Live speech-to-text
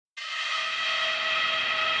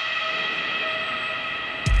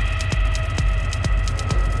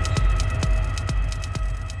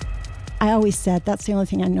I always said, that's the only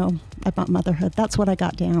thing I know about motherhood. That's what I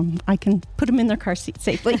got down. I can put them in their car seat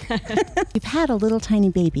safely. You've had a little tiny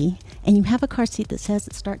baby, and you have a car seat that says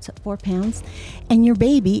it starts at 4 pounds, and your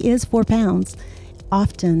baby is 4 pounds.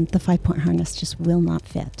 Often the 5-point harness just will not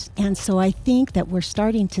fit. And so I think that we're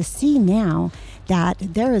starting to see now that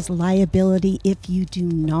there is liability if you do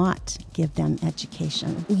not give them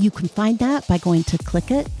education. You can find that by going to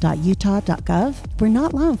clickit.utah.gov. We're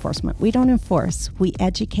not law enforcement. We don't enforce. We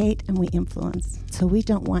educate and we influence. So we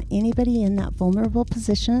don't want anybody in that vulnerable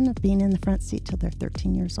position of being in the front seat till they're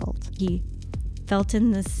 13 years old. He felt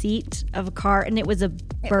in the seat of a car, and it was a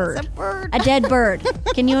bird. It was a bird. A dead bird.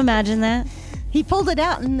 Can you imagine that? He pulled it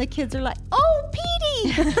out, and the kids are like, "Oh,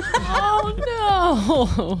 Petey!" Oh,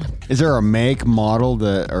 no. Is there a make, model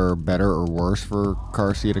that are better or worse for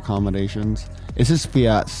car seat accommodations? Is this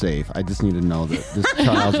Fiat safe? I just need to know that this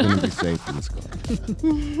child's going to be safe in this car.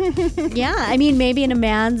 Yeah, I mean, maybe in a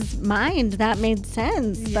man's mind that made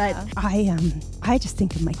sense, but I just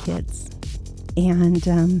think of my kids, and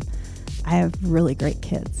I have really great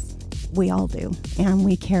kids. We all do, and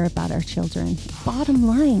we care about our children. Bottom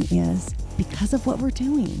line is, because of what we're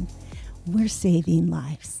doing, we're saving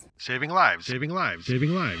lives. Saving lives. Saving lives. Saving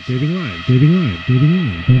lives. Saving lives. Saving lives. Saving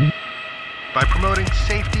lives. By promoting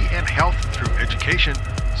safety and health through education,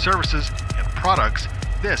 services, and products,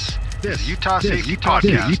 this is Utah Safety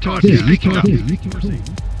Podcast.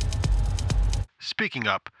 Speaking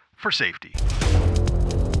up for safety.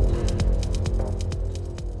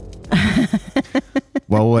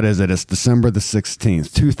 Well, what is it? It's December the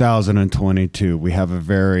 16th, 2022. We have a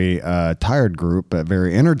very tired group, a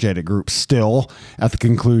very energetic group still at the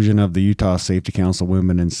conclusion of the Utah Safety Council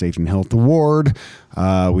Women in Safety and Health Award.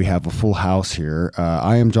 We have a full house here.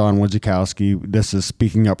 I am John Wojciechowski. This is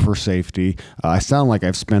Speaking Up for Safety. I sound like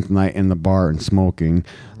I've spent the night in the bar and smoking,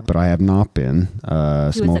 but I have not been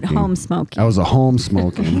smoking. he was at home smoking. I was at home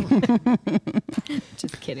smoking.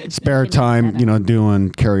 Just kidding. Spare time,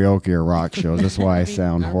 doing karaoke or rock shows. That's why I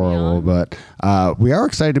sound horrible. But we are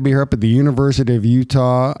excited to be here up at the University of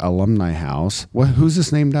Utah Alumni House. Who's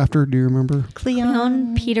this named after? Do you remember?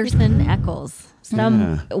 Cleon Peterson Eccles.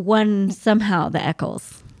 Somehow the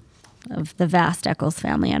Eccles of the vast Eccles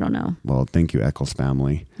family. I don't know. Well, thank you, Eccles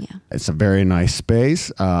family. Yeah. It's a very nice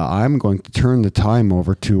space. I'm going to turn the time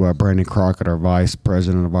over to Brandy Crockett, our Vice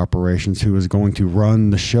President of Operations, who is going to run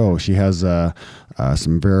the show. She has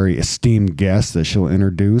some very esteemed guests that she'll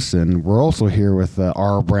introduce. And we're also here with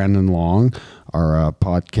R. Brandon Long, our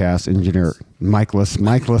podcast engineer. Michaelis.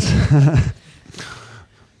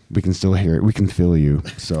 We can still hear it. We can feel you.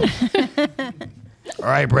 So, all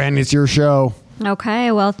right, Brandy, it's your show.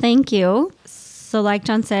 Okay, well, thank you. So like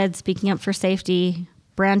John said, speaking up for safety,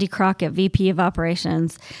 Brandy Crockett, VP of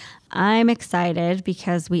Operations. I'm excited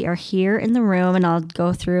because we are here in the room, and I'll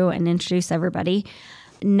go through and introduce everybody.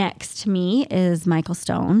 Next to me is Michael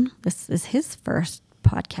Stone. This is his first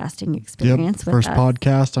podcasting experience with first us.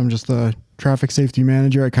 Podcast. I'm just the traffic safety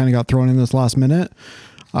manager. I kind of got thrown in this last minute.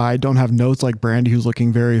 I don't have notes like Brandy, who's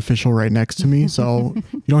looking very official right next to me. So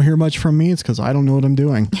you don't hear much from me. It's because I don't know what I'm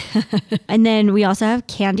doing. And then we also have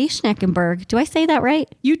Candy Schneckenberg. Do I say that right?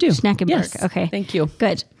 You do. Schneckenberg. Yes. Okay. Thank you.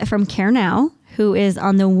 Good. From Care Now, who is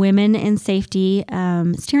on the Women in Safety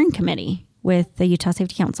Steering Committee with the Utah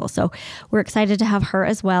Safety Council. So we're excited to have her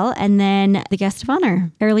as well. And then the guest of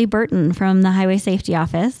honor, Kerilee Burton from the Highway Safety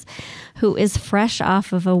Office, who is fresh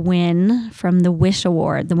off of a win from the WISH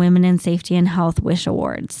Award, the Women in Safety and Health WISH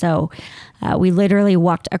Award. So we literally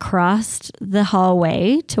walked across the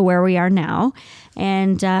hallway to where we are now.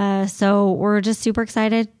 And so we're just super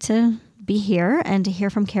excited to be here and to hear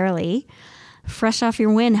from Kerilee. Fresh off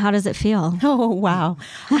your win, how does it feel? Oh, wow.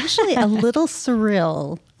 Actually, a little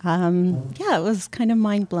surreal. It was kind of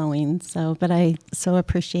mind-blowing. But I so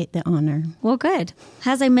appreciate the honor. Well, good.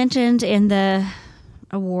 As I mentioned in the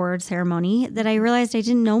award ceremony, that I realized I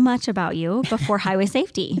didn't know much about you before highway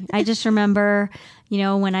safety. I just remember,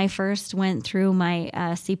 when I first went through my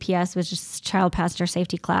CPS, which is Child Passenger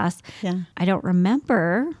Safety class, I don't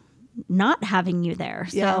remember not having you there.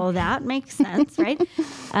 So that makes sense, right?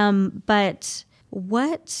 But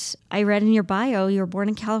what I read in your bio, you were born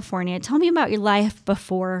in California. Tell me about your life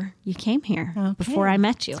before you came here, before I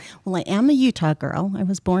met you. Well, I am a Utah girl. I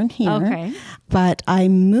was born here, but I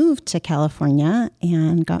moved to California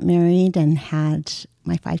and got married and had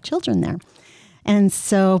my 5 children there. And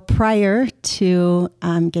so prior to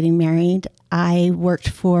getting married, I worked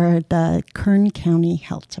for the Kern County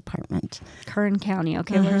Health Department. Kern County,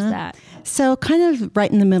 okay, where's that? So kind of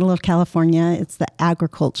right in the middle of California. It's the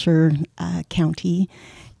agriculture county.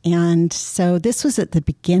 And so this was at the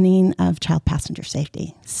beginning of child passenger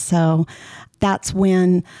safety. So that's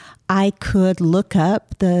when I could look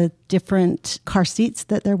up the different car seats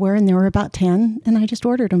that there were, and there were about 10, and I just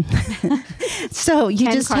ordered them. So you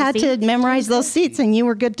 10 just car had to seats? memorize those seats and you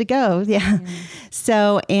were good to go. Yeah.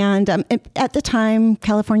 So, and at the time,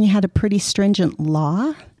 California had a pretty stringent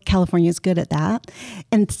law. California is good at that.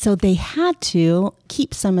 And so they had to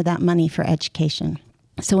keep some of that money for education.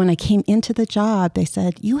 So when I came into the job, they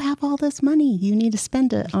said, you have all this money. You need to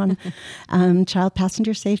spend it on child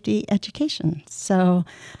passenger safety education. So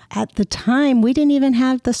at the time, we didn't even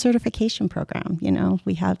have the certification program. You know,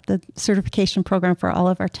 we have the certification program for all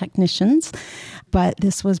of our technicians, but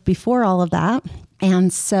this was before all of that.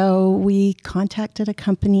 And so we contacted a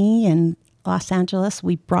company in Los Angeles.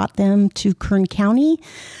 We brought them to Kern County.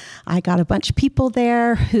 I got a bunch of people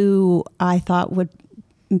there who I thought would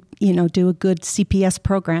do a good CPS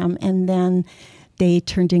program, and then they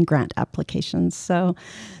turned in grant applications. So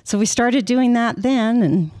we started doing that then,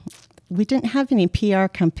 and we didn't have any PR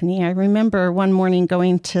company. I remember one morning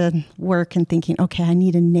going to work and thinking, okay, I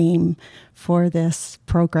need a name for this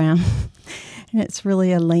program. And it's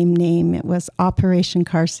really a lame name. It was Operation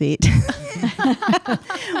Car Seat.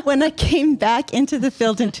 When I came back into the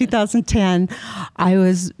field in 2010, I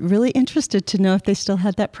was really interested to know if they still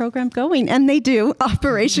had that program going. And they do,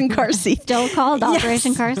 Operation Car Seat. Still called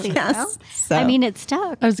Operation Car Seat. Yes. Well, So- I mean, it's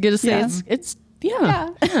stuck. I was going to say Yeah. it's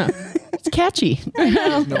it's catchy.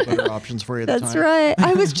 No better options for you at the That's time. right.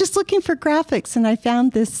 I was just looking for graphics and I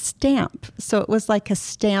found this stamp. So it was like a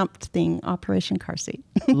stamped thing, Operation Car Seat.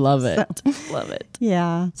 Love it. Love it.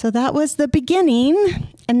 Yeah. So that was the beginning.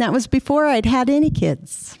 And that was before I'd had any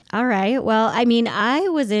kids. All right. Well, I mean, I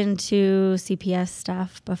was into CPS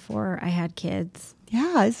stuff before I had kids.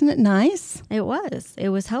 Yeah. Isn't it nice? It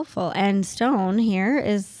was helpful. And Stone here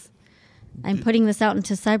is, I'm putting this out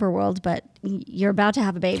into cyber world, but you're about to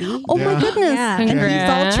have a baby. Oh my goodness. Yeah. And he's all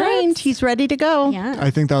Congrats. trained. He's ready to go. Yeah. I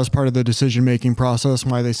think that was part of the decision-making process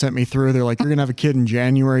why they sent me through. They're like, you're going to have a kid in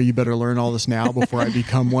January. You better learn all this now before I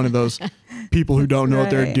become one of those people who don't know what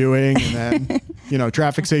they're Right. doing. And then,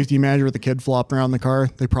 traffic safety manager with the kid flopping around the car.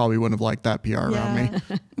 They probably wouldn't have liked that PR around me.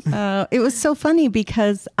 It was so funny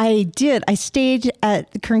because I stayed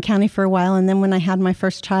at Kern County for a while. And then when I had my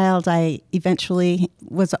first child, I eventually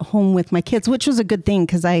was at home with my kids, which was a good thing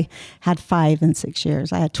because I had 5 and 6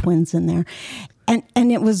 years. I had twins in there.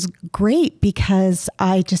 And it was great because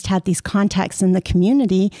I just had these contacts in the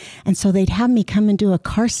community. And so they'd have me come and do a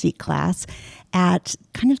car seat class at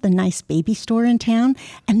kind of the nice baby store in town,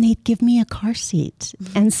 and they'd give me a car seat.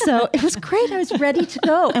 And so it was great. I was ready to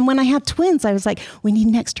go. And when I had twins, I was like, we need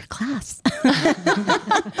an extra class.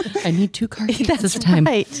 I need 2 car seats this time.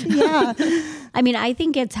 Right. Yeah. I mean, I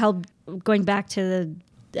think it's helped going back to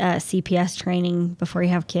the CPS training before you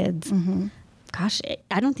have kids. Mm-hmm. Gosh,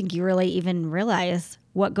 I don't think you really even realize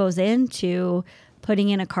what goes into putting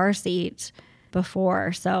in a car seat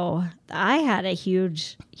before. So I had a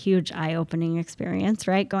huge eye-opening experience,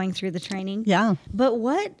 right? Going through the training. Yeah. But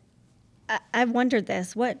I've wondered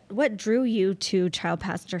this, what drew you to child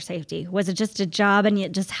passenger safety? Was it just a job and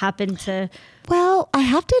it just happened to? Well, I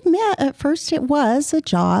have to admit, at first it was a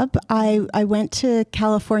job. I went to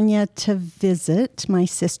California to visit my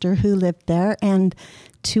sister who lived there, and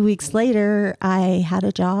 2 weeks later, I had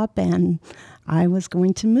a job and I was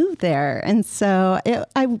going to move there. And so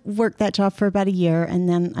I worked that job for about a year, and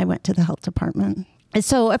then I went to the health department. And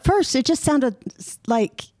so at first, it just sounded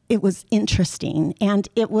like it was interesting, and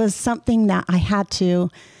it was something that I had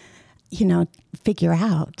to, figure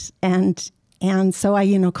out. And so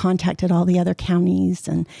I, contacted all the other counties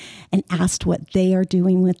and asked what they are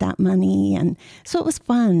doing with that money. And so it was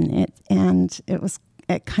fun.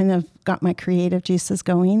 It kind of got my creative juices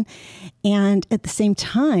going. And at the same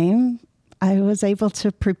time, I was able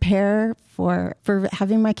to prepare for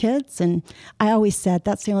having my kids. And I always said,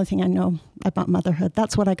 that's the only thing I know about motherhood.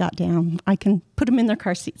 That's what I got down. I can put them in their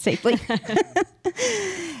car seat safely.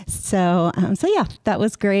 So yeah, that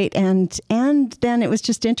was great. And then it was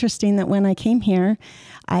just interesting that when I came here,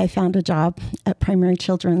 I found a job at Primary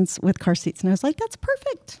Children's with car seats. And I was like, that's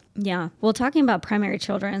perfect. Yeah. Well, talking about primary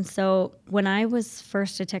children, so when I was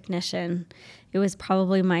first a technician, it was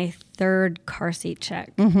probably my 3rd car seat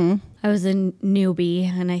check. Mm-hmm. I was a newbie,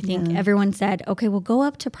 and I think everyone said, okay, well, go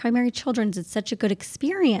up to Primary Children's. It's such a good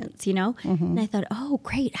experience, Mm-hmm. And I thought, oh,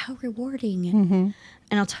 great, how rewarding.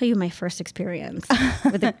 And I'll tell you my first experience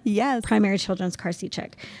with a Yes. Primary Children's car seat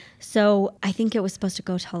check. So I think it was supposed to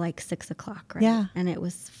go till like 6 o'clock, right? Yeah. And it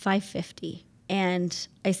was 5:50. And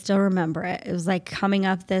I still remember it. It was like coming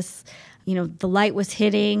up this, the light was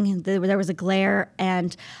hitting, there was a glare,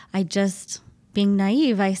 and I just being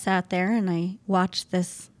naive, I sat there and I watched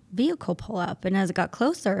this vehicle pull up. And as it got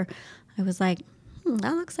closer, I was like,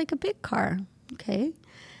 that looks like a big car. Okay.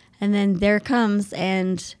 And then there it comes,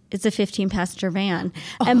 and it's a 15-passenger van.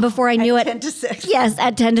 And before I knew it, 10 to 6. Yes,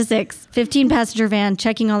 at 10 to 6, 15-passenger van,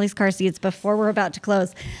 checking all these car seats before we're about to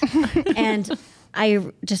close. And I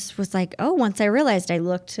just was like, once I realized, I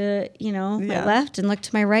looked to, my left and looked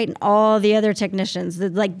to my right, and all the other technicians,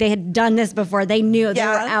 like they had done this before. They knew they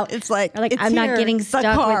were out. It's like, I'm not getting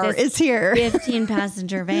stuck with this it's here.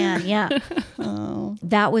 15-passenger van. Yeah.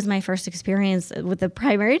 That was my first experience with the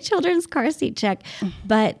primary children's car seat check.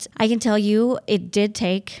 But I can tell you, it did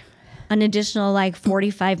take an additional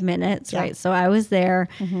 45 minutes, right? So I was there.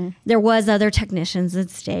 There was other technicians that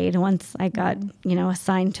stayed. Once I got,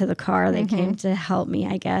 assigned to the car, they came to help me,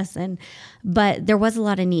 I guess. But there was a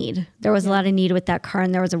lot of need. There was a lot of need with that car,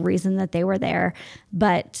 and there was a reason that they were there.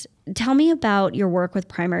 But tell me about your work with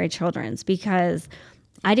primary children's, because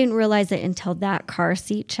I didn't realize it until that car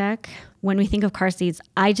seat check. When we think of car seats,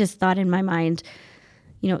 I just thought in my mind,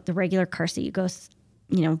 the regular car seat you go,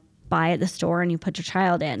 buy at the store and you put your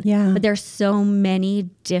child in. Yeah. But there's so many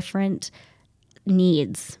different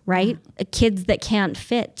needs, right? Kids that can't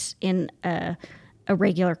fit in a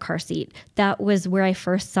regular car seat. That was where I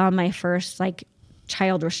first saw my first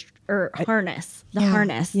child harness,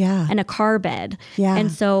 harness, and a car bed. Yeah. And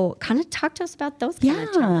so kind of talk to us about those kind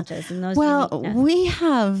of challenges and those. Well, we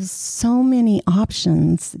have so many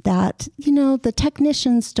options that, the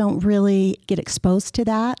technicians don't really get exposed to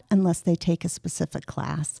that unless they take a specific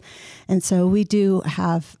class. And so we do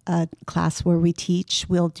have a class where we teach.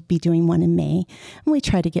 We'll be doing one in May. And we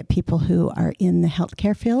try to get people who are in the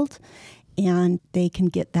healthcare field, and they can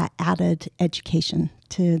get that added education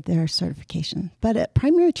to their certification. But at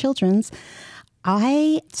Primary Children's,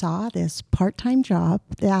 I saw this part-time job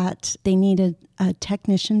that they needed a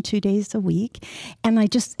technician 2 days a week. And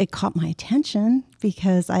it caught my attention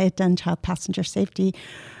because I had done child passenger safety,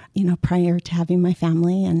 prior to having my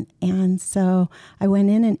family. And so I went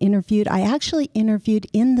in and interviewed. I actually interviewed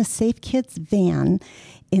in the Safe Kids van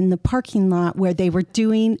in the parking lot where they were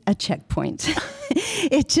doing a checkpoint.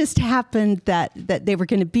 It just happened that they were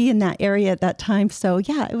going to be in that area at that time. So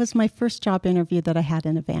yeah, it was my first job interview that I had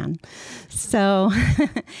in a van. So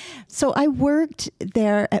I worked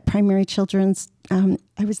there at Primary Children's.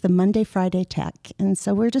 I was the Monday, Friday tech. And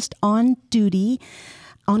so we're just on duty,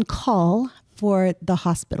 on call for the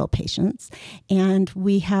hospital patients. And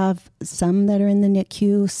we have some that are in the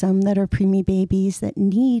NICU, some that are preemie babies that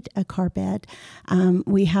need a car bed.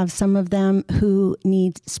 We have some of them who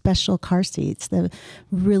need special car seats, the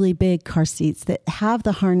really big car seats that have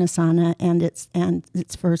the harness on it, and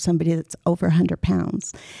it's for somebody that's over 100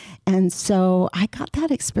 pounds. And so I got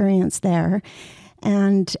that experience there.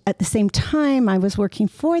 And at the same time, I was working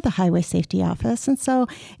for the Highway Safety Office. And so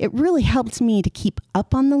it really helped me to keep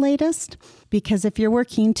up on the latest, because if you're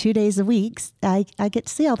working 2 days a week, I get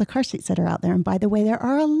to see all the car seats that are out there. And by the way, there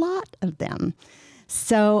are a lot of them.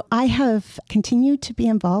 So I have continued to be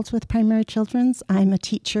involved with Primary Children's. I'm a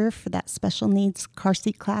teacher for that special needs car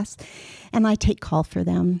seat class, and I take call for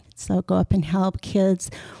them. So go up and help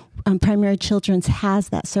kids. Primary Children's has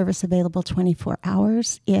that service available 24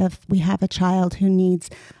 hours. If we have a child who needs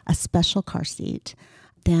a special car seat,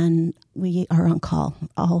 then we are on call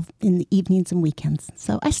all in the evenings and weekends.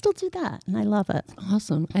 So I still do that, and I love it.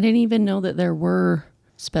 Awesome. I didn't even know that there were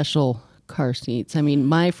special car seats. I mean,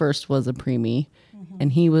 my first was a preemie,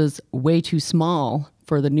 and he was way too small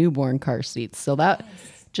for the newborn car seats. So that,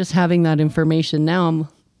 just having that information now,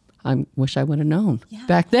 I wish I would have known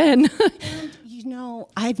back then.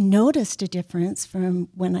 I've noticed a difference from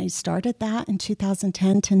when I started that in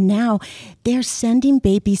 2010 to now. They're sending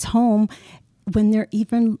babies home when they're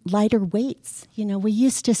even lighter weights. We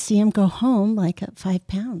used to see them go home at 5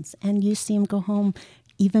 pounds, and you see them go home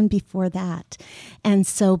even before that. And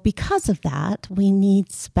so because of that, we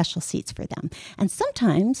need special seats for them. And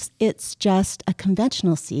sometimes it's just a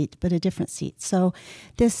conventional seat, but a different seat. So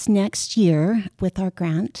this next year with our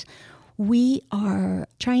grant, we are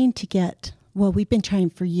trying to get, we've been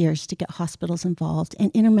trying for years to get hospitals involved,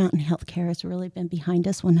 and Intermountain Healthcare has really been behind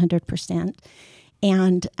us 100%.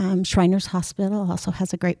 And Shriners Hospital also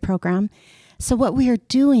has a great program. So what we are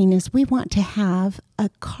doing is we want to have a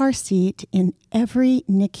car seat in every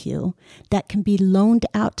NICU that can be loaned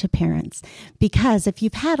out to parents. Because if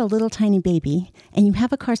you've had a little tiny baby and you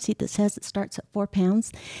have a car seat that says it starts at 4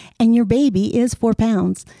 pounds and your baby is 4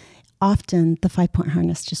 pounds, often the 5-point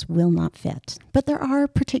harness just will not fit. But there are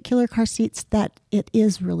particular car seats that it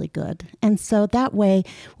is really good. And so that way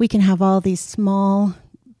we can have all these small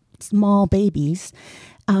babies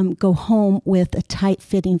go home with a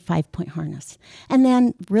tight-fitting 5-point harness. And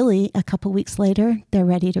then really a couple weeks later, they're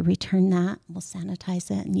ready to return that. We'll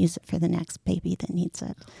sanitize it and use it for the next baby that needs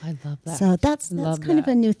it. I love that. So that's kind of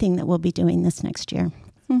a new thing that we'll be doing this next year.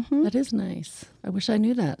 Mm-hmm. That is nice. I wish I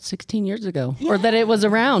knew that 16 years ago, or that it was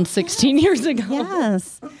around 16 years ago.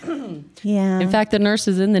 Yes. Yeah. In fact, the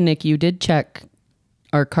nurses in the NICU did check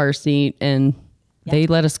our car seat, and they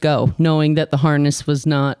let us go, knowing that the harness was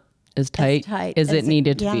not as tight as it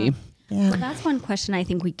needed to be. Yeah. Well, that's one question I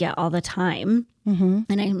think we get all the time, and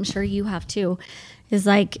I'm sure you have too, is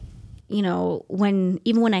like, you know,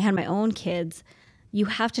 even when I had my own kids, you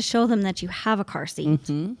have to show them that you have a car seat.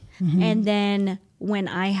 And then when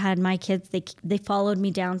I had my kids, they followed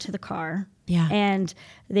me down to the car. Yeah. And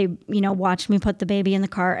they, watched me put the baby in the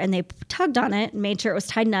car, and they tugged on it and made sure it was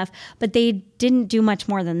tight enough, but they didn't do much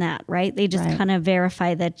more than that, right? They just kind of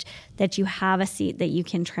verify that you have a seat that you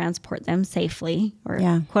can transport them safely, or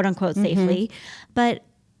quote unquote safely. But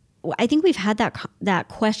I think we've had that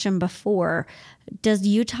question before. Does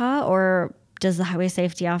Utah, or does the Highway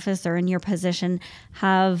Safety Office, or in your position,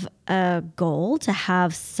 have a goal to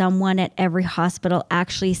have someone at every hospital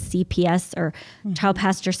actually CPS or child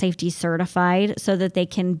passenger safety certified, so that they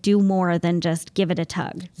can do more than just give it a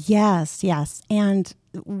tug? Yes. And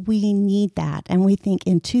we need that. And we think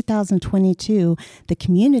in 2022, the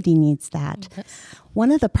community needs that. Yes.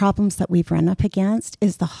 One of the problems that we've run up against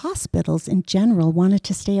is the hospitals in general wanted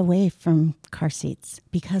to stay away from car seats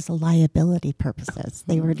because of liability purposes.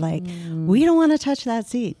 They were like, we don't want to touch that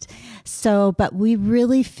seat. So, but we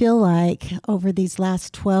really feel like over these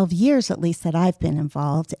last 12 years, at least, that I've been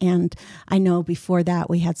involved, and I know before that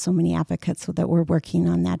we had so many advocates that were working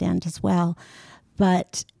on that end as well.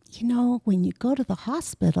 But when you go to the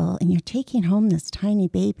hospital and you're taking home this tiny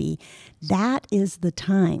baby, that is the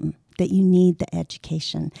time that you need the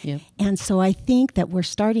education. Yep. And so I think that we're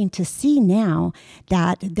starting to see now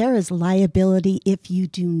that there is liability if you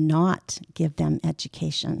do not give them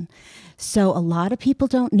education. So a lot of people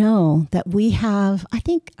don't know that we have, I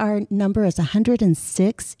think our number is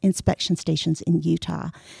 106 inspection stations in Utah.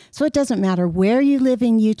 So it doesn't matter where you live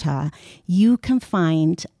in Utah, you can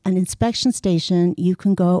find an inspection station, you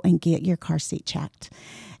can go and get your car seat checked.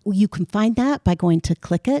 You can find that by going to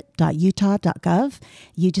clickit.utah.gov.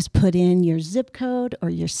 You just put in your zip code or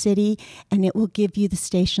your city, and it will give you the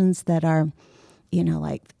stations that are,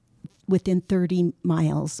 like within 30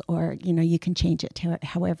 miles, or, you can change it to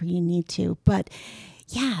however you need to. But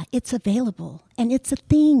yeah, it's available, and it's a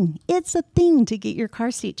thing. It's a thing to get your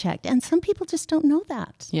car seat checked. And some people just don't know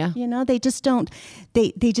that. Yeah. They just don't,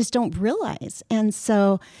 they just don't realize. And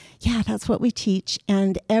so, yeah, that's what we teach.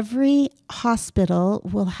 And every hospital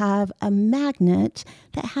will have a magnet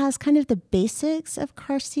that has kind of the basics of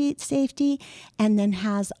car seat safety, and then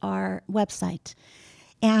has our website.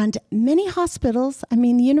 And many hospitals, the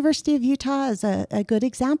University of Utah is a good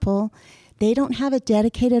example. They don't have a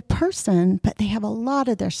dedicated person, but they have a lot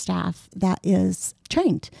of their staff that is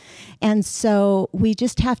trained. And so we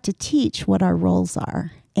just have to teach what our roles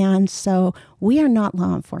are. And so we are not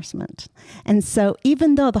law enforcement. And so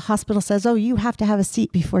even though the hospital says, oh, you have to have a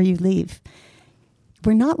seat before you leave,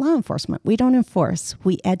 we're not law enforcement. We don't enforce.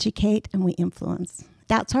 We educate and we influence.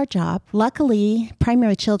 That's our job. Luckily,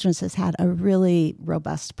 Primary Children's has had a really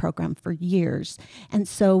robust program for years. And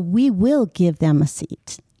so we will give them a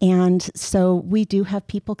seat. And so we do have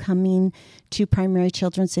people coming to Primary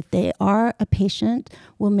Children's. If they are a patient,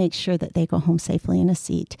 we'll make sure that they go home safely in a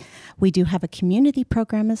seat. We do have a community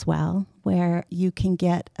program as well, where you can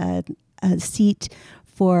get a seat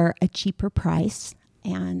for a cheaper price,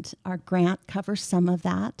 and our grant covers some of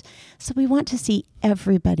that. So we want to see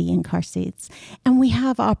everybody in car seats. And we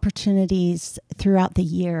have opportunities throughout the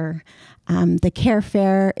year. The Care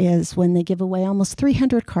Fair is when they give away almost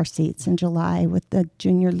 300 car seats in July with the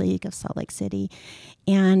Junior League of Salt Lake City.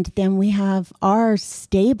 And then we have our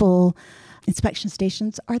stable inspection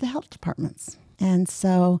stations are the health departments. And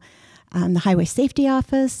so the Highway Safety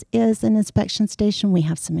Office is an inspection station. We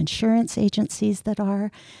have some insurance agencies that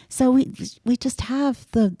are. So we just have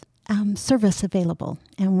the service available,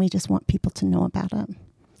 and we just want people to know about it.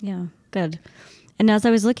 Yeah, good. And as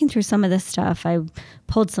I was looking through some of this stuff, I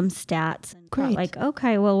pulled some stats and thought, like,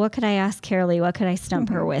 okay, well, what could I ask Kerilee? What could I stump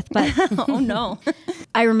her with? But oh, no.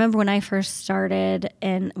 I remember when I first started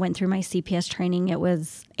and went through my CPS training, it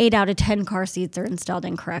was 8 out of 10 car seats are installed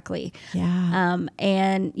incorrectly. Yeah.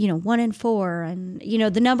 And, 1 in 4. And,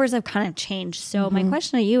 the numbers have kind of changed. So my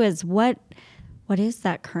question to you is, what is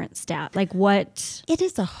that current stat? Like what? It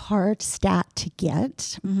is a hard stat to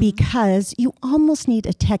get because you almost need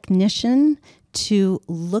a technician to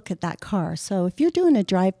look at that car. So if you're doing a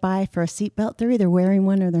drive-by for a seatbelt, they're either wearing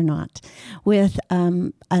one or they're not. With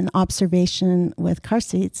an observation with car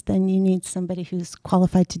seats, then you need somebody who's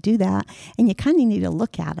qualified to do that, and you kind of need to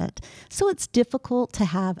look at it. So it's difficult to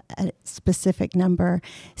have a specific number.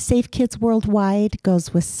 Safe Kids Worldwide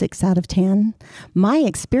goes with 6 out of 10. My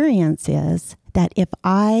experience is that if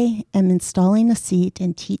I am installing a seat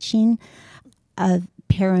and teaching a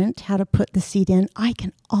parent how to put the seat in, I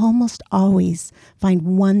can almost always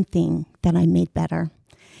find one thing that I made better.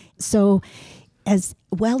 So as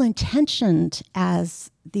well-intentioned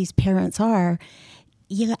as these parents are,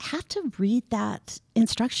 you have to read that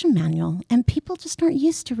instruction manual, and people just aren't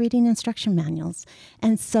used to reading instruction manuals.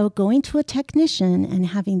 And so going to a technician and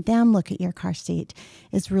having them look at your car seat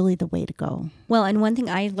is really the way to go. Well, and one thing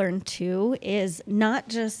I learned too is not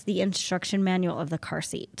just the instruction manual of the car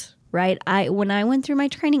seat. Right. When I went through my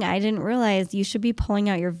training, I didn't realize you should be pulling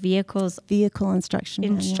out your vehicle's vehicle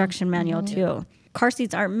instruction manual too. Car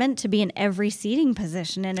seats aren't meant to be in every seating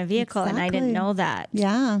position in a vehicle, and I didn't know that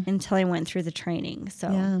until I went through the training.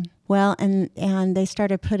 So well, and they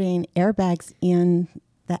started putting airbags in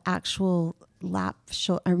the actual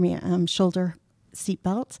shoulder seat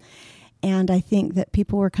belts. And I think that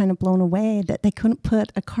people were kind of blown away that they couldn't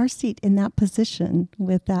put a car seat in that position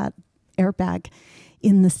with that airbag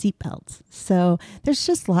in the seatbelts. So there's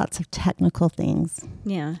just lots of technical things.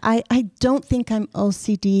 Yeah. I don't think I'm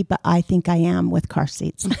OCD, but I think I am with car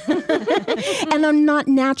seats. And I'm not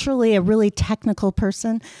naturally a really technical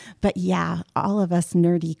person, but yeah, all of us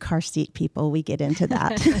nerdy car seat people, we get into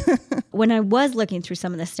that. When I was looking through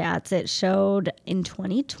some of the stats, it showed in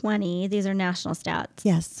 2020, these are national stats.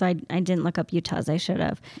 Yes. So I didn't look up Utah's, I should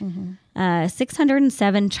have.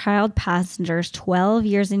 607 child passengers 12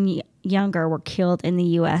 years and younger were killed in the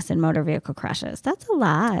U.S. in motor vehicle crashes. That's a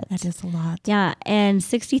lot. That is a lot. Yeah, and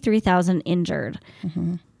 63,000 injured.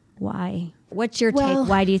 Why? What's your take?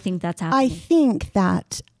 Why do you think that's happening? I think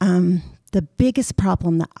that the biggest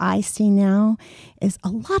problem that I see now is a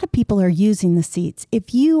lot of people are using the seats.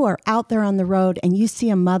 If you are out there on the road and you see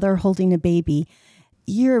a mother holding a baby,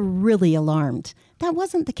 you're really alarmed. That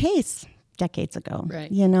wasn't the case decades ago,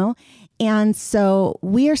 right? You know? And so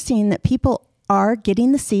we are seeing that people are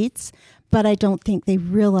getting the seats, but I don't think they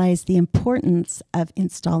realize the importance of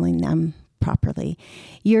installing them properly.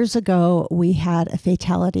 Years ago, we had a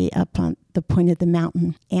fatality up on the point of the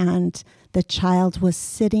mountain, and the child was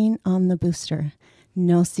sitting on the booster,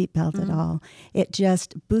 no seatbelt at all. It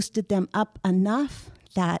just boosted them up enough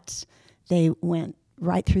that they went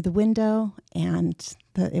right through the window, and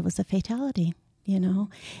it was a fatality, you know?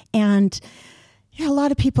 And yeah, a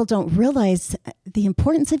lot of people don't realize the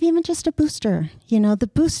importance of even just a booster. You know, the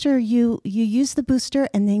booster, you use the booster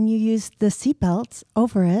and then you use the seatbelts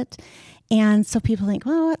over it. And so people think,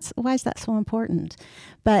 well, why is that so important?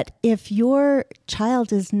 But if your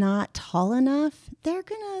child is not tall enough, they're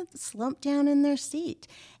going to slump down in their seat.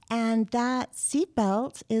 And that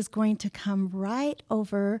seatbelt is going to come right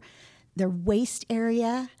over their waist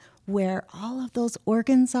area, where all of those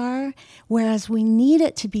organs are, whereas we need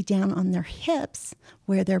it to be down on their hips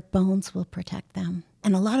where their bones will protect them.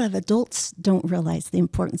 And a lot of adults don't realize the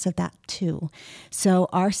importance of that too. So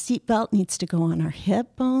our seatbelt needs to go on our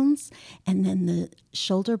hip bones, and then the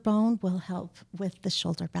shoulder bone will help with the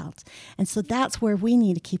shoulder belt. And so that's where we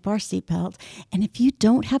need to keep our seatbelt. And if you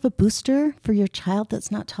don't have a booster for your child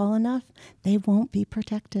that's not tall enough, they won't be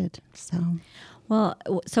protected. Well,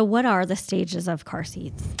 so what are the stages of car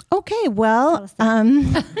seats? Okay, well,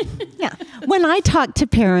 yeah. When I talk to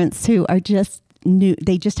parents who are just new,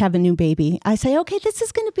 they just have a new baby, I say, okay, this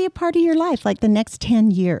is going to be a part of your life, like the next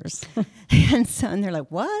 10 years. And they're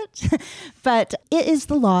like, what? But it is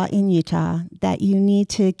the law in Utah that you need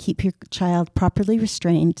to keep your child properly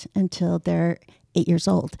restrained until they're 8 years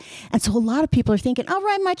old. And so a lot of people are thinking, all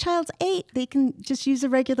right, my child's 8, they can just use a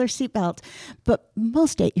regular seatbelt. But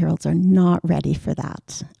most 8-year-olds are not ready for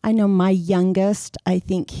that. I know my youngest, I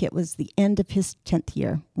think it was the end of his 10th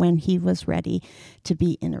year when he was ready to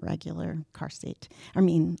be in a regular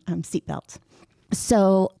seatbelt.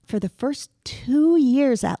 So for the first 2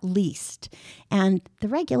 years at least, and the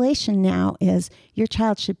regulation now is your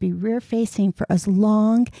child should be rear facing for as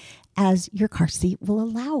long as your car seat will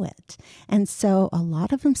allow it. And so a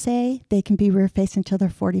lot of them say they can be rear facing until they're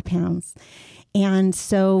 40 pounds. And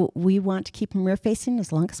so we want to keep them rear facing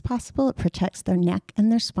as long as possible. It protects their neck and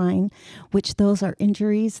their spine, which those are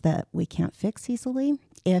injuries that we can't fix easily.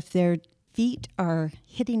 If their feet are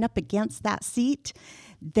hitting up against that seat,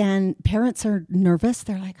 then parents are nervous.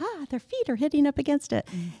 They're like, their feet are hitting up against it.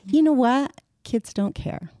 Mm-hmm. You know what? Kids don't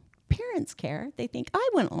care. parents care. They think, I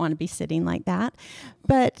wouldn't want to be sitting like that.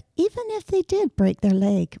 But even if they did break their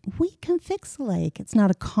leg, we can fix the leg. It's not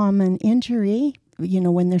a common injury,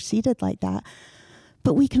 when they're seated like that,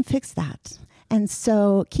 but we can fix that. And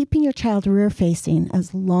so keeping your child rear facing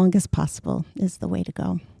as long as possible is the way to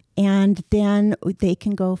go. And then they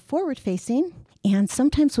can go forward facing. And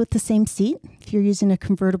sometimes with the same seat, if you're using a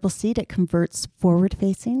convertible seat, it converts forward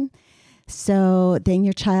facing. So then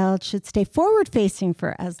your child should stay forward facing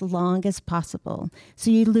for as long as possible. So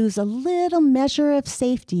you lose a little measure of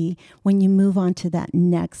safety when you move on to that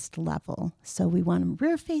next level. So we want them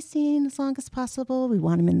rear facing as long as possible. We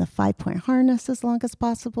want them in the 5-point harness as long as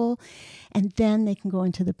possible. And then they can go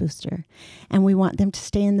into the booster. And we want them to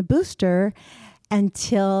stay in the booster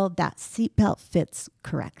until that seatbelt fits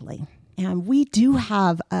correctly. And we do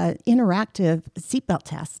have an interactive seatbelt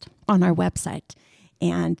test on our website.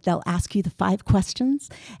 And they'll ask you the 5 questions,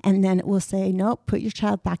 and then it will say, nope, put your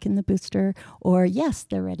child back in the booster, or yes,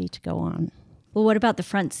 they're ready to go on. Well, what about the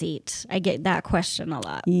front seat? I get that question a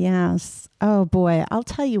lot. Yes. Oh, boy. I'll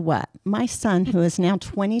tell you what. My son, who is now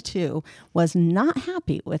 22, was not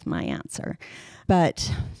happy with my answer.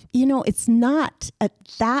 But, it's not, at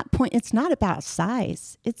that point, it's not about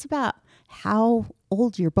size. It's about how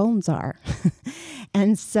old your bones are.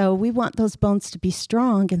 And so we want those bones to be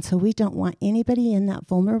strong. And so we don't want anybody in that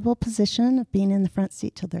vulnerable position of being in the front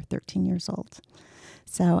seat till they're 13 years old.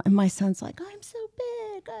 So, and my son's like, I'm so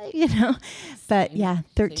big, But yeah,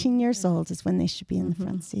 13 years old is when they should be in the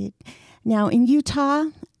front seat. Now in Utah,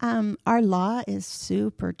 our law is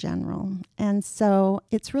super general. And so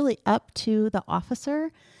it's really up to the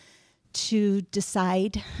officer to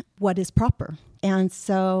decide what is proper. And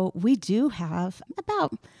so we do have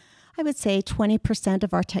about, I would say 20%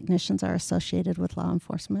 of our technicians are associated with law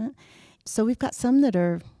enforcement. So we've got some that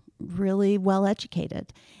are really well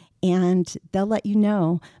educated and they'll let you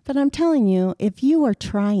know. But I'm telling you, if you are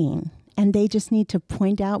trying and they just need to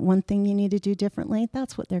point out one thing you need to do differently,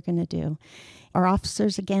 that's what they're going to do. Our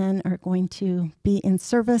officers, again, are going to be in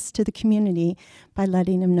service to the community by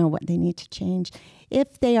letting them know what they need to change.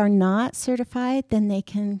 If they are not certified, then they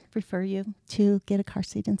can refer you to get a car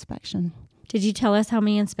seat inspection. Did you tell us how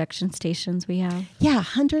many inspection stations we have? Yeah,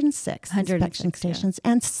 106 inspection stations.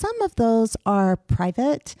 Yeah. And some of those are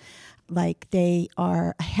private, like they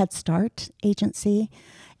are a Head Start agency.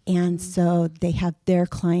 And so they have their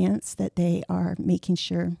clients that they are making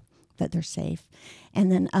sure that they're safe.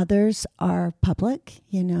 And then others are public,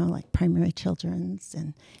 like Primary Children's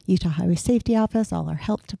and Utah Highway Safety Office, all our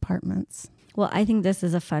health departments. Well, I think this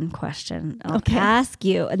is a fun question. I'll ask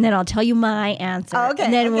you, and then I'll tell you my answer,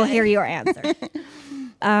 and then we'll hear your answer.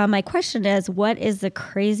 My question is, what is the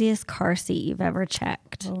craziest car seat you've ever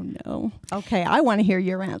checked? Oh, no. Okay, I want to hear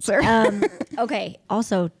your answer. Okay.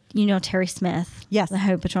 Also, Terry Smith, yes, the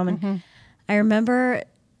highway patrolman. Mm-hmm. I remember,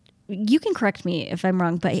 you can correct me if I'm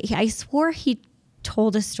wrong, but I swore he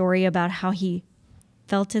told a story about how he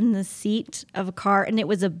felt in the seat of a car, and it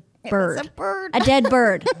was a bird. It was a bird. A dead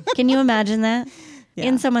bird. Can you imagine that? Yeah.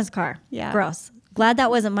 In someone's car. Yeah. Gross. Glad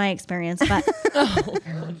that wasn't my experience, but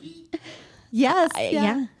yes.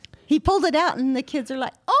 Yeah. He pulled it out and the kids are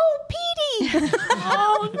like, "Oh, Petey."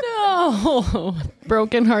 Oh no.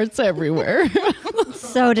 Broken hearts everywhere.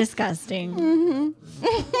 So disgusting.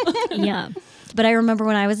 Mm-hmm. Yeah. But I remember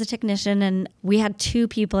when I was a technician and we had 2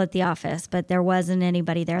 people at the office, but there wasn't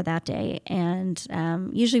anybody there that day. And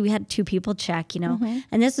usually we had 2 people check, Mm-hmm.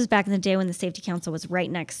 And this was back in the day when the safety council was right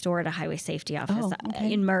next door to Highway Safety Office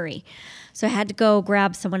in Murray. So I had to go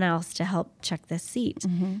grab someone else to help check this seat.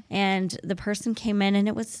 Mm-hmm. And the person came in and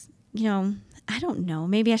it was, I don't know.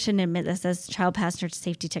 Maybe I shouldn't admit this as child passenger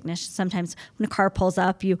safety technician. Sometimes when a car pulls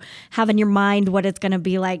up, you have in your mind what it's going to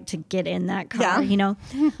be like to get in that car,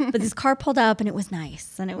 But this car pulled up and it was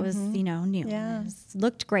nice and it was, new. Yeah. It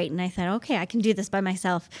looked great. And I thought, okay, I can do this by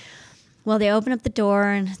myself. Well, they open up the door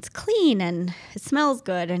and it's clean and it smells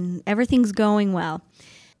good and everything's going well.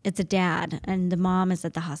 It's a dad and the mom is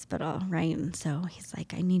at the hospital, right? And so he's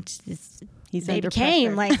like, I need this. He's baby under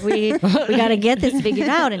came. pressure. Like we got to get this figured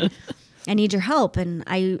out and I need your help. And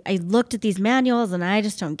I looked at these manuals and I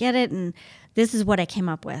just don't get it. And this is what I came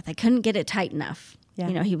up with. I couldn't get it tight enough.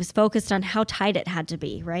 Yeah. He was focused on how tight it had to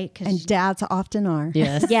be, right? And dads often are.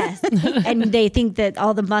 Yes. Yes. And they think that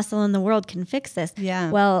all the muscle in the world can fix this. Yeah.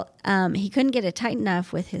 Well, he couldn't get it tight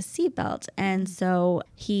enough with his seatbelt. And so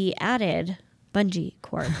he added bungee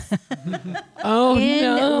cords Oh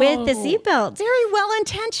no. with the seatbelt. Very well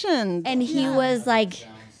intentioned. And he was like,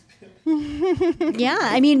 yeah,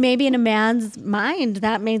 I mean, maybe in a man's mind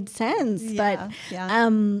that made sense. Yeah, But, yeah.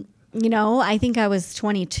 I think I was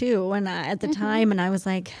 22 at the time. And I was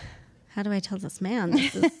like, how do I tell this man?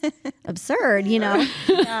 This is absurd, you know?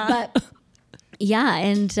 But yeah.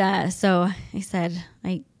 And so I said,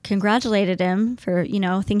 I congratulated him for, you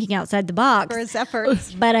know, thinking outside the box. For his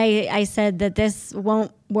efforts. But I said that this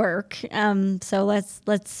won't work. So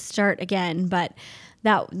let's start again. But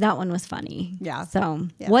that one was funny. Yeah. So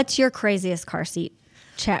what's your craziest car seat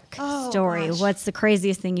check story? Gosh. What's the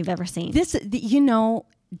craziest thing you've ever seen? You know,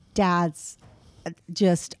 dads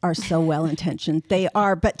just are so well intentioned. They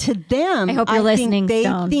are, but to them, I hope you're listening, they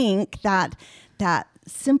Stone. think that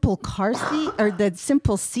simple car seat or the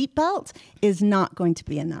simple seat belt is not going to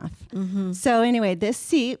be enough. So anyway, this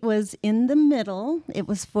seat was in the middle. It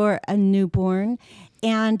was for a newborn,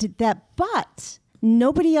 but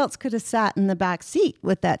nobody else could have sat in the back seat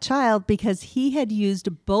with that child because he had used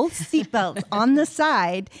both seatbelts on the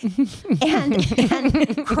side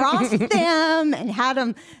and crossed them and had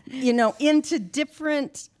them, you know, into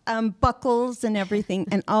different buckles and everything.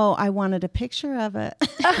 And I wanted a picture of it.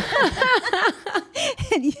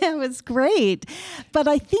 And it was great. But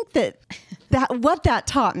I think that what that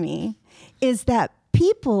taught me is that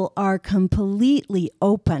people are completely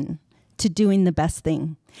open to doing the best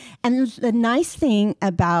thing. And the nice thing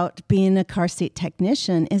about being a car seat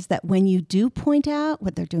technician is that when you do point out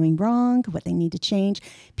what they're doing wrong, what they need to change,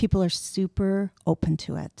 people are super open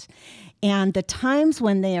to it. And the times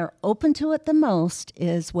when they are open to it the most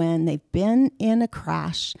is when they've been in a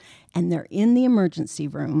crash and they're in the emergency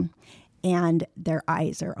room and their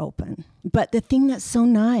eyes are open. But the thing that's so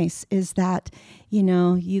nice is that, you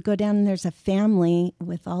know, you go down and there's a family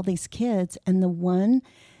with all these kids, and the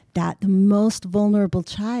most vulnerable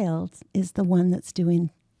child is the one that's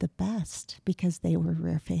doing the best because they were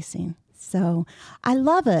rear facing. So I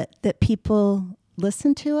love it that people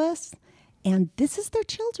listen to us, and this is their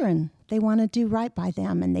children. They want to do right by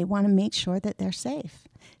them, and they want to make sure that they're safe.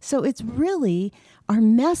 So it's really, our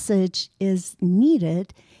message is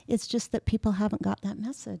needed. It's just that people haven't got that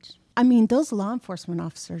message. I mean, those law enforcement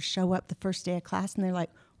officers show up the first day of class and they're like,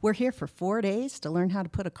 we're here for 4 days to learn how to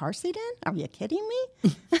put a car seat in? Are you kidding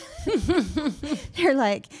me? They're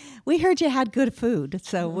like, we heard you had good food,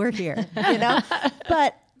 so we're here, you know?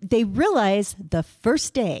 But they realize the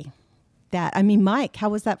first day Mike, how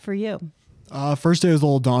was that for you? First day was a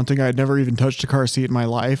little daunting. I had never even touched a car seat in my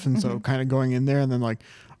life. And so kind of going in there and then like,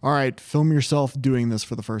 all right, film yourself doing this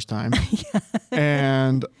for the first time.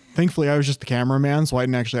 And thankfully I was just the cameraman, so I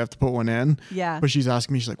didn't actually have to put one in. Yeah. But she's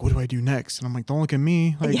asking me, she's like, what do I do next? And I'm like, don't look at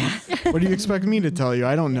me. Like, what do you expect me to tell you?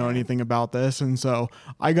 I don't know anything about this. And so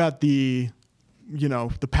I got the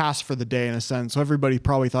pass for the day in a sense. So everybody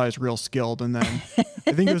probably thought I was real skilled. And then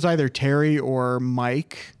I think it was either Terry or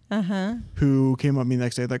Mike who came up to me the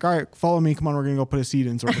next day, like, all right, follow me. Come on, we're going to go put a seat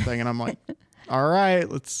in sort of thing. And I'm like, all right,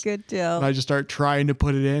 let's. Good deal. And I just start trying to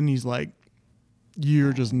put it in. He's like,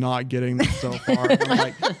 you're just not getting this so far. And I'm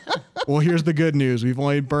like, well, here's the good news. We've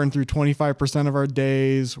only burned through 25% of our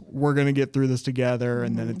days. We're going to get through this together.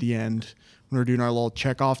 And then at the end, when we're doing our little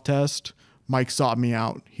checkoff test, Mike sought me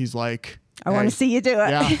out. He's like, I want to see you do it.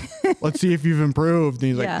 Yeah, let's see if you've improved. And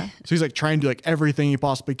he's like, Yeah. so he's like trying to do like everything he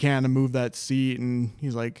possibly can to move that seat. And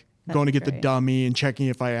he's like going to get the great. dummy and checking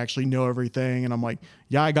if I actually know everything. And I'm like,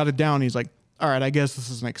 yeah, I got it down. He's like, all right, I guess this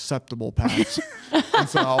is an acceptable pass. And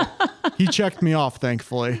so he checked me off,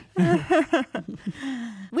 thankfully.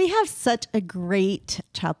 We have such a great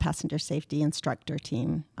child passenger safety instructor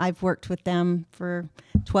team. I've worked with them for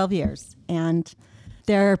 12 years, and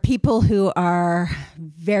there are people who are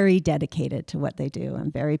very dedicated to what they do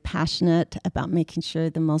and very passionate about making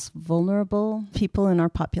sure the most vulnerable people in our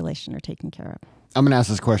population are taken care of. I'm going to ask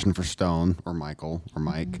this question for Stone or Michael or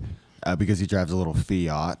Mike because he drives a little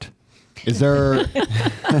Fiat. Is there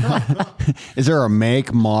a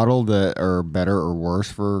make, model that are better or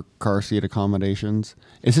worse for car seat accommodations?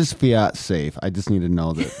 Is this Fiat safe? I just need to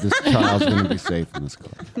know that this child's going to be safe in this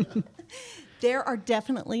car. There are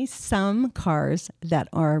definitely some cars that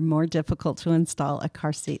are more difficult to install a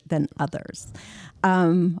car seat than others.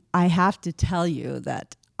 I have to tell you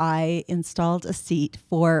that I installed a seat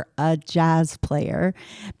for a jazz player,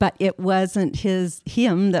 but it wasn't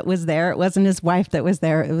him that was there. It wasn't his wife that was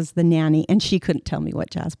there. It was the nanny, and she couldn't tell me what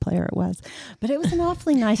jazz player it was. But it was an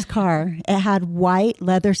awfully nice car. It had white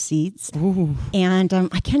leather seats, and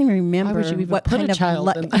I can't even remember Why would you even what put kind a of.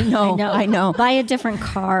 child in I know. Buy a different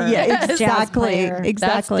car. Yeah, Jazz exactly. player.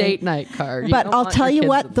 That's date night car. But I'll tell you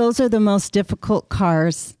what, those are the most difficult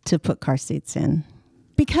cars to put car seats in.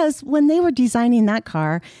 because when they were designing that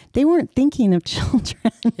car, they weren't thinking of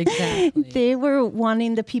children. Exactly. They were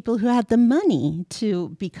wanting the people who had the money to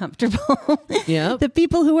be comfortable. Yep. The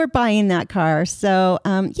people who were buying that car. So,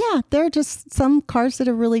 there are just some cars that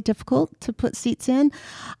are really difficult to put seats in.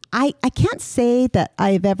 I can't say that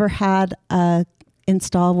I've ever had a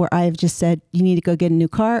install where I've just said, you need to go get a new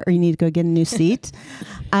car or you need to go get a new seat,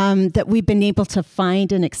 that we've been able to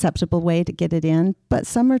find an acceptable way to get it in, but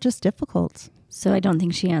some are just difficult. So I don't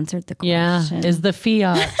think she answered the Yeah. question. Is the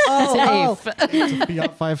Fiat safe? It's a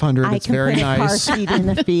Fiat 500. I It's can very put a car nice. seat in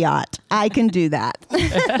a Fiat. I can do that.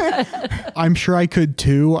 I'm sure I could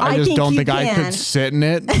too. I just think don't you think I can. could sit in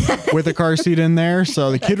it with a car seat in there.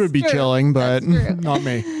 So the kid would be true. chilling, but not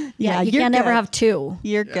me. Yeah, you you're can't ever good. have two.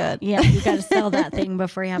 You're good. Yeah, you got to sell that thing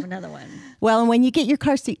before you have another one. Well, and when you get your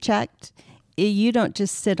car seat checked, you don't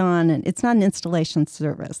just sit on and it's not an installation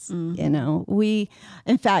service. You know,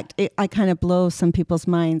 in fact, I kind of blow some people's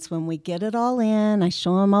minds when we get it all in. I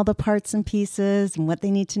show them all the parts and pieces and what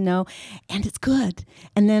they need to know, and it's good.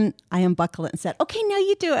 And then I unbuckle it and said, okay, now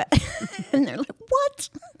you do it. And they're like, what?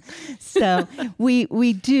 So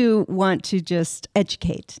we do want to just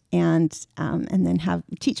educate and then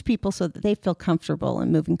teach people so that they feel comfortable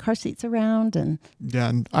in moving car seats around. And Yeah,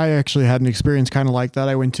 and I actually had an experience kind of like that.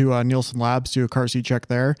 I went to Nielsen Labs to do a car seat check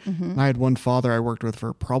there. And I had one father I worked with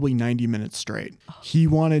for probably 90 minutes straight. He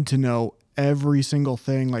wanted to know every single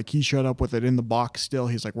thing. Like he showed up with it in the box still.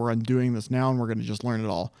 He's like, we're undoing this now and we're going to just learn it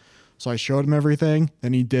all. So I showed him everything.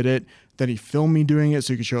 Then he did it. Then he filmed me doing it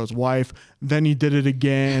so he could show his wife. Then he did it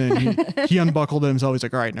again and he unbuckled himself. He's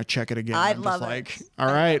like, all right, now check it again. I I'm love just it. like,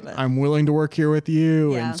 all right, I'm willing to work here with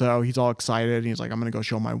you. Yeah. And so he's all excited. And he's like, I'm going to go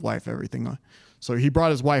show my wife everything. So he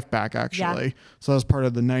brought his wife back actually. Yeah. So that was part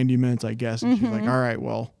of the 90 minutes, I guess. And she's like, all right,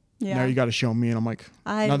 well, Yeah. now you got to show me. And I'm like,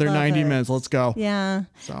 I another love 90 it. minutes. Let's go. yeah.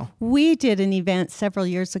 So We did an event several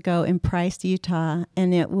years ago in Price, Utah,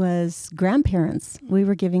 and it was grandparents. We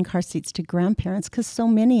were giving car seats to grandparents because so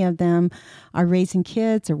many of them are raising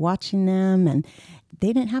kids or watching them, and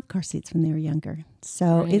they didn't have car seats when they were younger.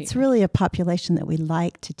 So Right. it's really a population that we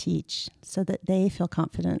like to teach so that they feel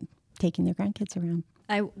confident taking their grandkids around.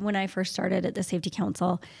 When I first started at the Safety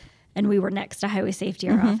Council and we were next to Highway Safety,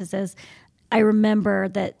 our offices, I remember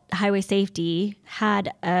that Highway Safety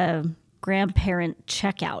had a grandparent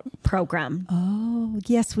checkout program. Oh,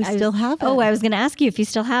 yes, we still have it. Oh, I was going to ask you if you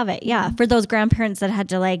still have it. Yeah. For those grandparents that had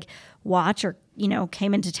to like watch or,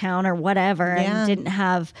 came into town or whatever Yeah. and didn't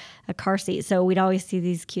have a car seat. So we'd always see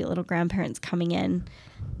these cute little grandparents coming in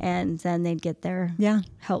and then they'd get their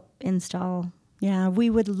help install. Yeah, we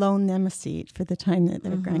would loan them a seat for the time that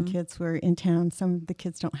their grandkids were in town. Some of the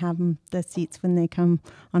kids don't have the seats when they come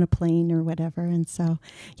on a plane or whatever. And so,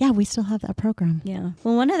 yeah, we still have that program. Yeah.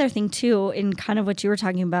 Well, one other thing too, in kind of what you were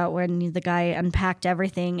talking about when the guy unpacked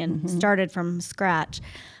everything and started from scratch,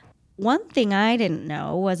 one thing I didn't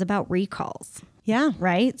know was about recalls. Yeah.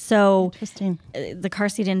 Right? So Interesting. the car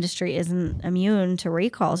seat industry isn't immune to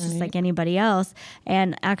recalls, just like anybody else.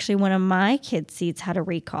 And actually, one of my kids' seats had a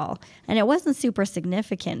recall. And it wasn't super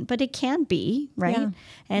significant, but it can be, right? Yeah.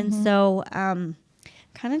 And so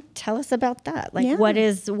kind of tell us about that. Like, Yeah.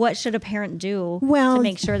 what should a parent do Well, to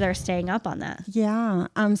make sure they're staying up on that? Yeah.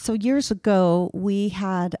 So years ago, we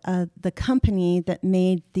had the company that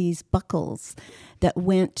made these buckles that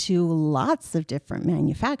went to lots of different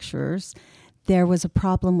manufacturers. There was a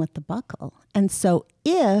problem with the buckle. And so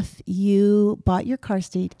if you bought your car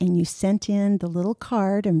seat and you sent in the little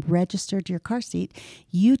card and registered your car seat,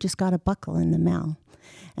 you just got a buckle in the mail.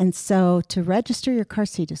 And so to register your car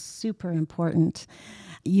seat is super important.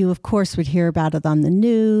 You, of course, would hear about it on the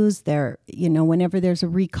news. Whenever there's a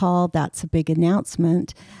recall, that's a big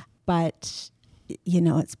announcement. But,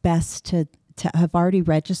 it's best to have already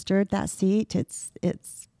registered that seat. It's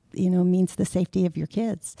means the safety of your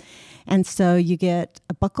kids. And so you get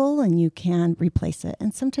a buckle and you can replace it.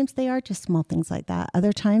 And sometimes they are just small things like that.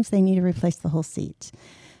 Other times they need to replace the whole seat.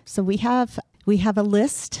 So we have a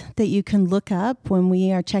list that you can look up when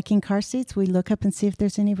we are checking car seats. We look up and see if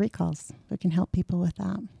there's any recalls. We can help people with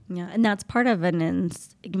that. Yeah, and that's part of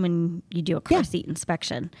when you do a car seat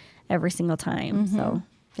inspection every single time. So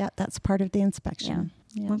Yeah, that's part of the inspection.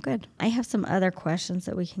 Yeah. Well, good. I have some other questions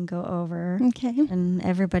that we can go over. Okay. And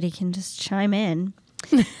everybody can just chime in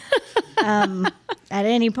at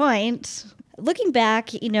any point. Looking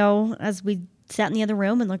back, as we sat in the other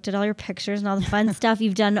room and looked at all your pictures and all the fun stuff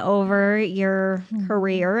you've done over your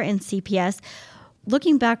career in CPS,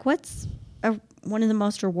 looking back, what's one of the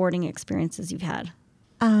most rewarding experiences you've had?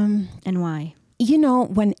 And why?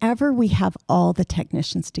 Whenever we have all the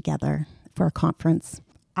technicians together for a conference,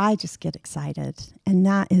 I just get excited. And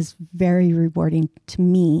that is very rewarding to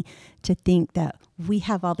me to think that we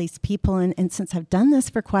have all these people. And since I've done this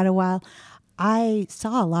for quite a while, I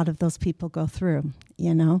saw a lot of those people go through,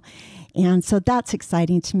 And so that's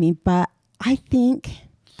exciting to me. But I think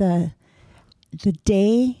the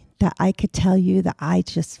day that I could tell you that I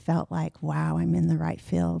just felt like, wow, I'm in the right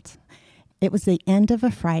field. It was the end of a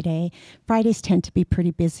Friday. Fridays tend to be pretty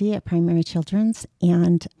busy at Primary Children's.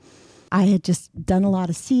 And I had just done a lot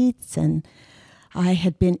of seats, and I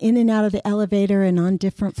had been in and out of the elevator and on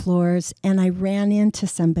different floors. And I ran into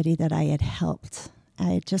somebody that I had helped. I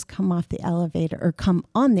had just come on the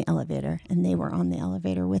elevator, and they were on the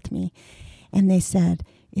elevator with me. And they said,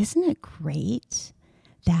 "Isn't it great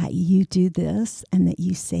that you do this and that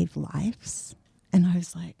you save lives?" And I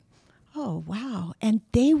was like, oh, wow. And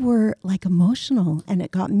they were like emotional, and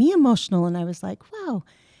it got me emotional. And I was like, wow,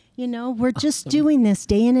 we're just doing this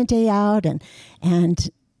day in and day out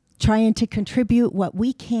and trying to contribute what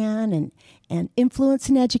we can and influence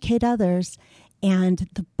and educate others. And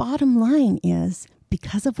the bottom line is,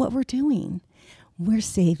 because of what we're doing, we're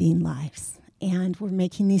saving lives, and we're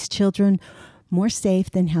making these children more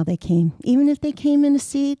safe than how they came. Even if they came in a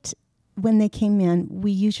seat when they came in,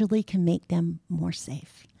 we usually can make them more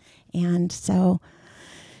safe. And so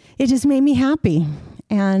it just made me happy.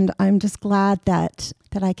 And I'm just glad that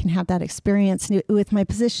I can have that experience. With my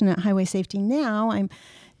position at Highway Safety now, I'm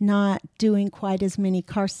not doing quite as many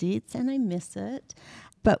car seats, and I miss it.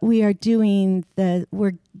 But we're getting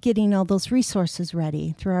all those resources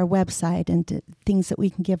ready through our website and things that we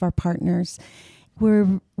can give our partners.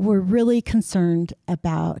 We're really concerned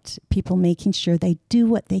about people making sure they do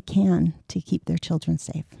what they can to keep their children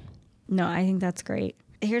safe. No, I think that's great.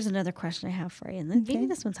 Here's another question I have for you, and maybe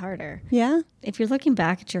this one's harder. Yeah? If you're looking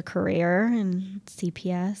back at your career in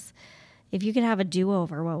CPS, if you could have a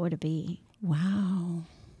do-over, what would it be? Wow.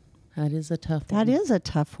 That is a tough one. That is a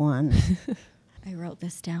tough one. I wrote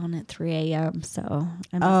this down at 3 a.m., so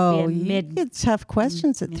I must be you get tough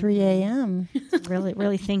questions at 3 a.m. really,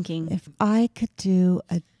 really thinking. If I could do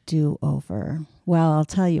a do-over, well, I'll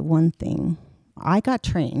tell you one thing. I got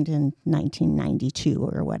trained in 1992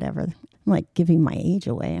 or whatever. I'm like giving my age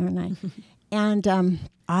away, aren't I? And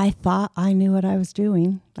I thought I knew what I was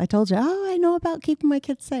doing. I told you, I know about keeping my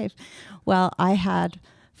kids safe. Well, I had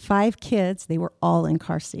 5 kids. They were all in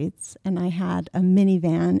car seats, and I had a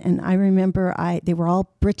minivan. And I remember they were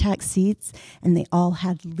all Britax seats, and they all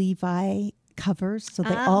had Levi covers, so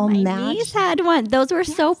they all matched. My niece had one. Those were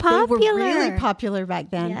so popular. They were really popular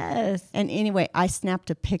back then. Yes. And anyway, I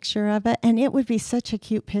snapped a picture of it, and it would be such a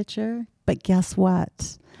cute picture. But guess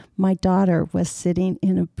what? My daughter was sitting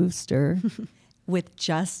in a booster with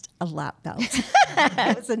just a lap belt.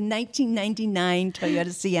 It was a 1999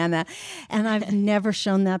 Toyota Sienna, and I've never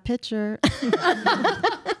shown that picture. So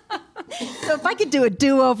if I could do a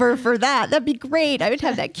do-over for that'd be great. I would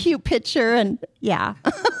have that cute picture, and yeah.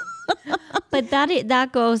 But that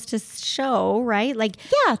goes to show, right? Like,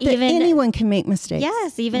 yeah, that anyone can make mistakes.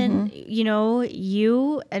 Yes, even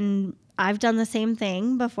you and I've done the same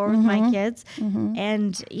thing before with my kids,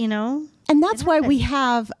 and And that's why we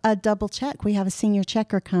have a double check. We have a senior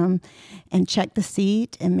checker come and check the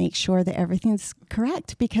seat and make sure that everything's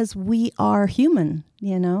correct, because we are human,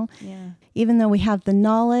 Yeah. Even though we have the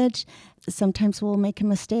knowledge, sometimes we'll make a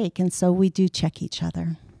mistake. And so we do check each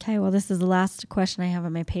other. Okay, well, this is the last question I have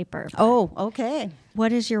on my paper. Oh, okay.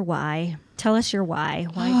 What is your why? Tell us your why.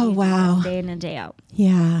 Why do you do this day in and day out?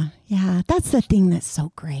 Yeah. That's the thing that's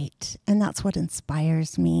so great. And that's what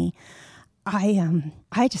inspires me.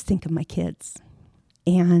 I just think of my kids,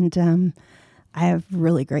 and I have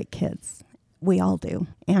really great kids. We all do,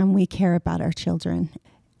 and we care about our children.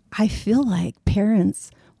 I feel like parents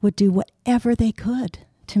would do whatever they could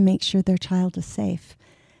to make sure their child is safe,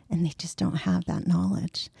 and they just don't have that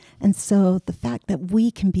knowledge. And so the fact that we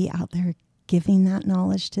can be out there giving that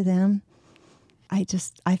knowledge to them, I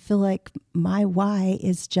feel like my why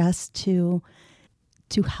is just to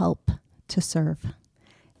help, to serve.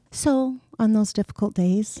 So on those difficult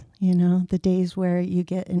days, the days where you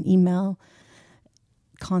get an email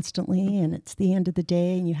constantly and it's the end of the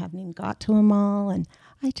day and you haven't even got to them all, and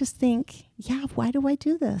I just think, why do I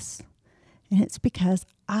do this? And it's because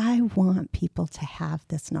I want people to have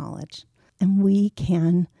this knowledge, and we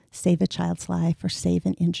can save a child's life or save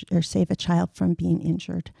a child from being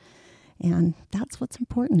injured. And that's what's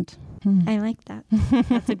important. I like that.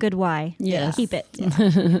 That's a good why. Yes. Keep it.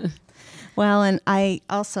 Yeah. Well, and I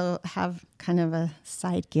also have kind of a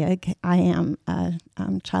side gig. I am a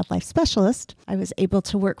child life specialist. I was able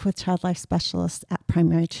to work with child life specialists at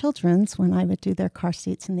Primary Children's when I would do their car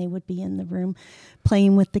seats, and they would be in the room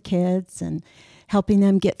playing with the kids and helping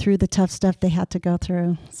them get through the tough stuff they had to go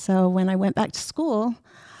through. So when I went back to school,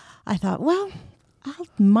 I thought, well, I'll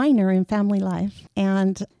minor in family life.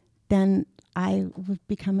 And then I would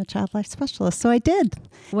become a child life specialist. So I did.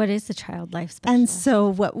 What is a child life And specialist? so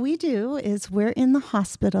what we do is we're in the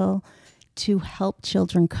hospital to help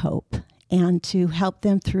children cope and to help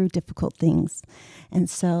them through difficult things. And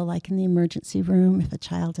so like in the emergency room, if a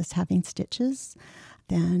child is having stitches,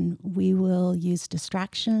 then we will use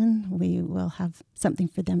distraction. We will have something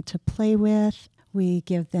for them to play with. We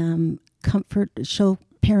give them comfort, show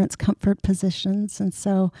parents comfort positions. And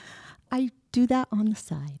so I do that on the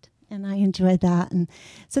side. And I enjoy that. And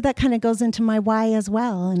so that kind of goes into my why as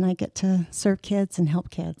well. And I get to serve kids and help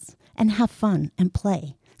kids and have fun and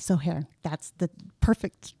play. So here, that's the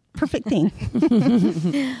perfect thing.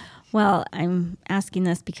 Well, I'm asking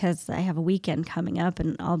this because I have a weekend coming up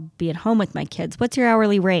and I'll be at home with my kids. What's your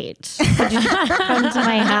hourly rate? Would you come to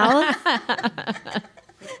my house?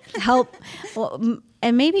 Help, well,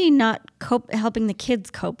 and maybe not helping the kids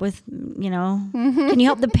cope with, Can you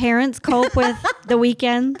help the parents cope with the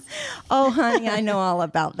weekends? Oh, honey, I know all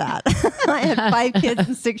about that. I had 5 kids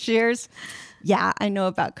in 6 years. Yeah, I know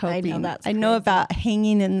about coping. I know about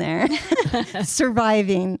hanging in there,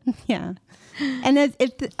 surviving. Yeah. And if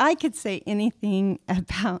I could say anything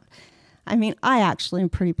about, I actually am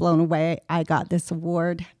pretty blown away I got this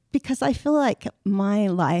award because I feel like my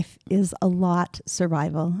life is a lot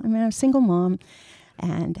survival. I'm a single mom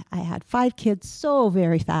and I had 5 kids so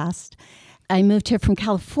very fast. I moved here from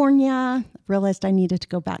California, realized I needed to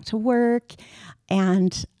go back to work,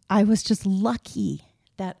 and I was just lucky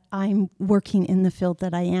that I'm working in the field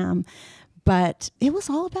that I am. But it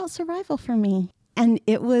was all about survival for me. And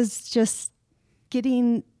it was just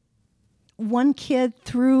getting one kid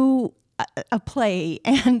through a play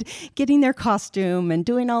and getting their costume and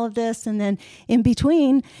doing all of this. And then in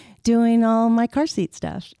between doing all my car seat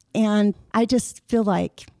stuff. And I just feel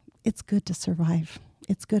like it's good to survive.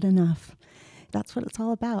 It's good enough. That's what it's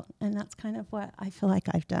all about. And that's kind of what I feel like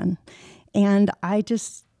I've done. And I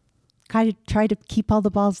just kind of try to keep all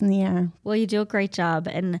the balls in the air. Well, you do a great job.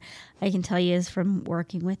 And I can tell you is from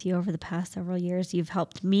working with you over the past several years, you've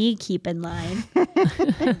helped me keep in line.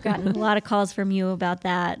 I've gotten a lot of calls from you about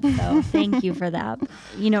that. So thank you for that.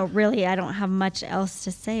 Really, I don't have much else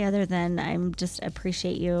to say other than I'm just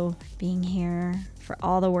appreciate you being here for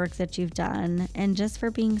all the work that you've done and just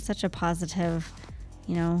for being such a positive,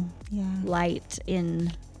 light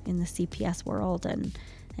in the CPS world and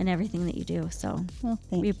everything that you do. So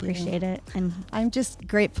we appreciate it. And I'm just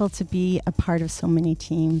grateful to be a part of so many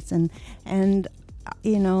teams and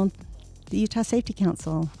the Utah Safety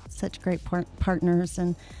Council, such great partners,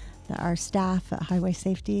 and our staff at Highway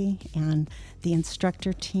Safety and the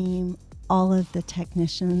instructor team, all of the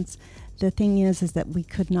technicians. The thing is that we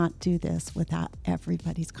could not do this without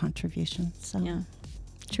everybody's contribution. So yeah.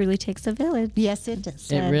 Truly takes a village. Yes, it does.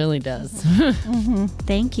 It really does.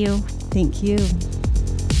 Thank you. Thank you.